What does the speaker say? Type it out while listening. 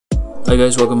Hi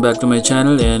guys, welcome back to my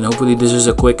channel, and hopefully this is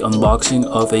a quick unboxing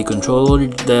of a controller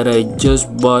that I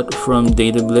just bought from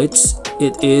Data Blitz.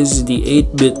 It is the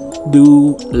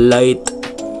 8bitdo Lite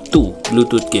 2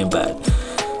 Bluetooth gamepad.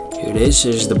 Here it is.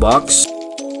 Here's the box.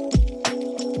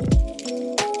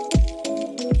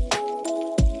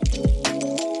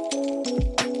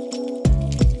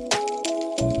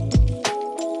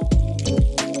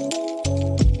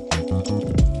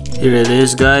 Here it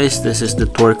is, guys. This is the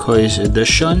turquoise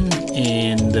edition,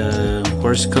 and of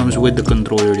course comes with the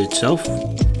controller itself.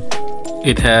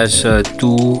 It has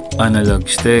two analog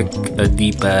stick, a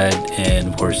D-pad, and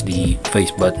of course the face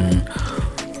button.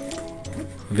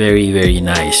 Very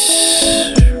nice.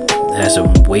 It has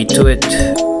some weight to it,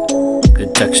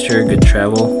 good texture, good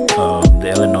travel.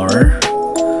 The Eleanor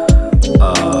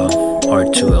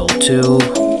R2L2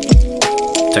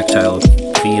 tactile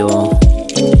feel.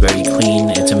 Very clean.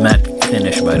 It's a matte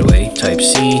finish, by the way. Type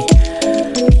C.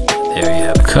 There you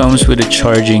have it. Comes with a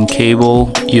charging cable,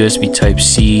 USB Type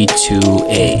C to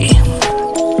A.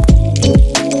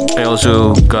 I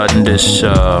also gotten this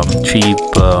cheap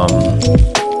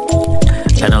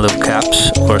analog caps.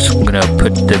 Of course, I'm gonna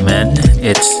put them in.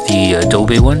 It's the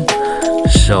Adobe one.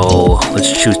 So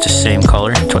let's choose the same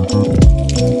color.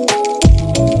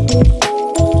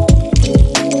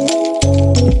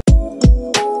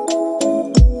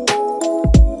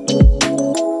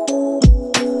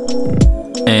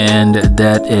 And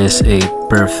that is a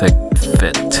perfect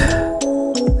fit.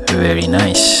 Very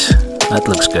nice. That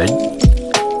looks good.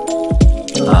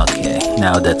 Okay,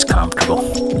 now that's comfortable.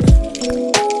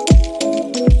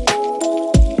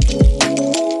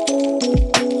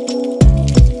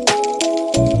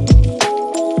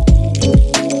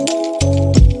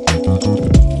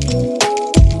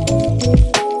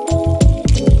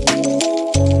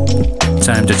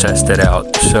 Time to test it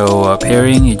out. So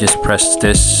pairing, you just press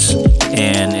this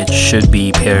and it should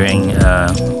be pairing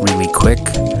really quick.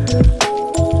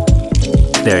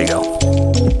 There you go.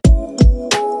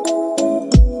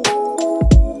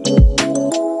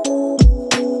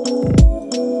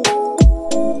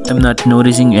 I'm not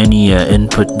noticing any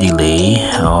input delay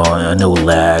or no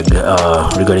lag.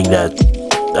 Regarding that,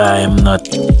 I'm not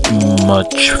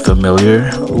much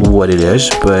familiar what it is,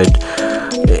 but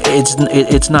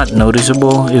it's not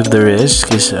noticeable if there is,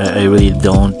 because I really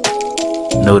don't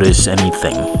notice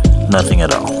anything. Nothing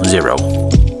at all. Zero.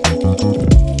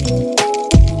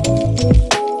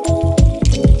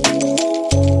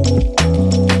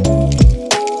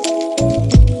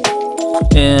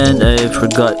 And I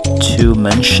forgot to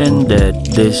mention that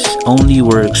this only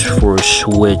works for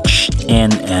Switch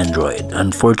and Android.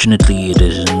 Unfortunately, it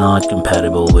is not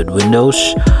compatible with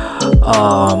Windows.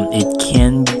 It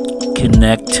can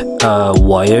connect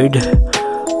wired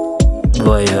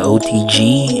via OTG,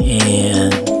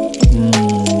 and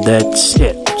that's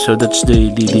it. So that's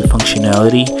the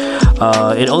functionality.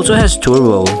 It also has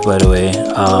turbo, by the way,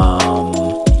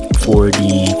 for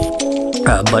the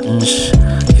buttons.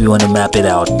 If you want to map it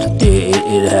out,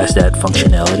 it has that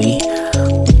functionality.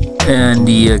 And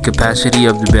the capacity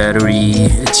of the battery,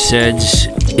 it says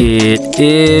it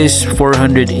is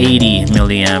 480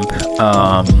 milliamp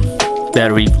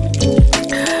battery,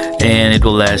 and it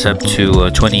will last up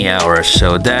to 20 hours.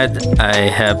 So that I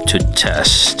have to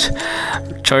test.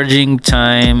 Charging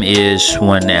time is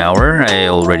 1 hour. I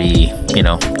already,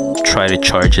 try to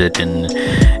charge it, and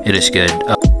it is good.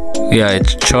 Yeah,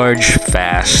 it's charged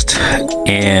fast,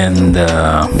 and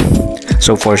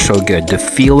so far so good. The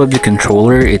feel of the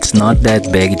controller, it's not that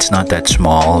big, it's not that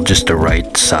small, just the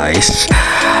right size.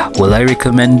 Will I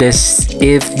recommend this?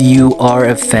 If you are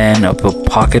a fan of a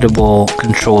pocketable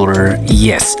controller,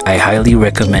 yes, I highly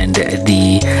recommend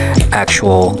the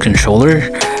actual controller,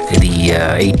 the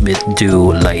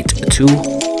 8bitdo Lite 2.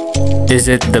 Is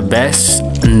it the best?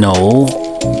 No,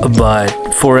 but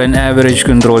for an average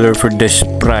controller for this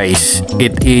price,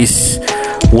 it is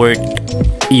worth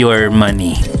your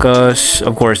money, because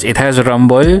of course it has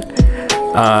rumble,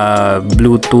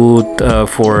 Bluetooth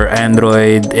for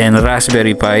Android, and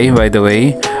Raspberry Pi, by the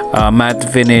way, matte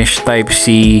finish, Type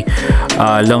C,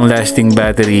 long-lasting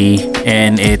battery,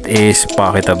 and it is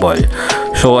pocketable.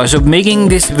 So as of making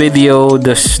this video,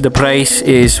 the price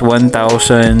is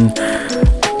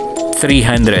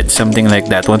 1,300, something like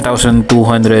that,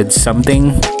 1,200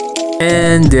 something.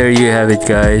 And there you have it,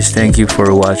 guys. Thank you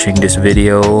for watching this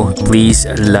video. Please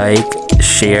like,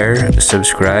 share,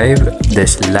 subscribe,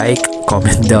 dislike,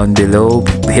 comment down below,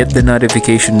 hit the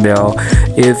notification bell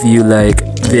if you like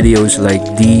videos like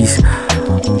these.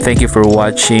 Thank you for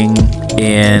watching,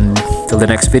 and till the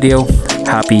next video,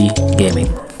 happy gaming.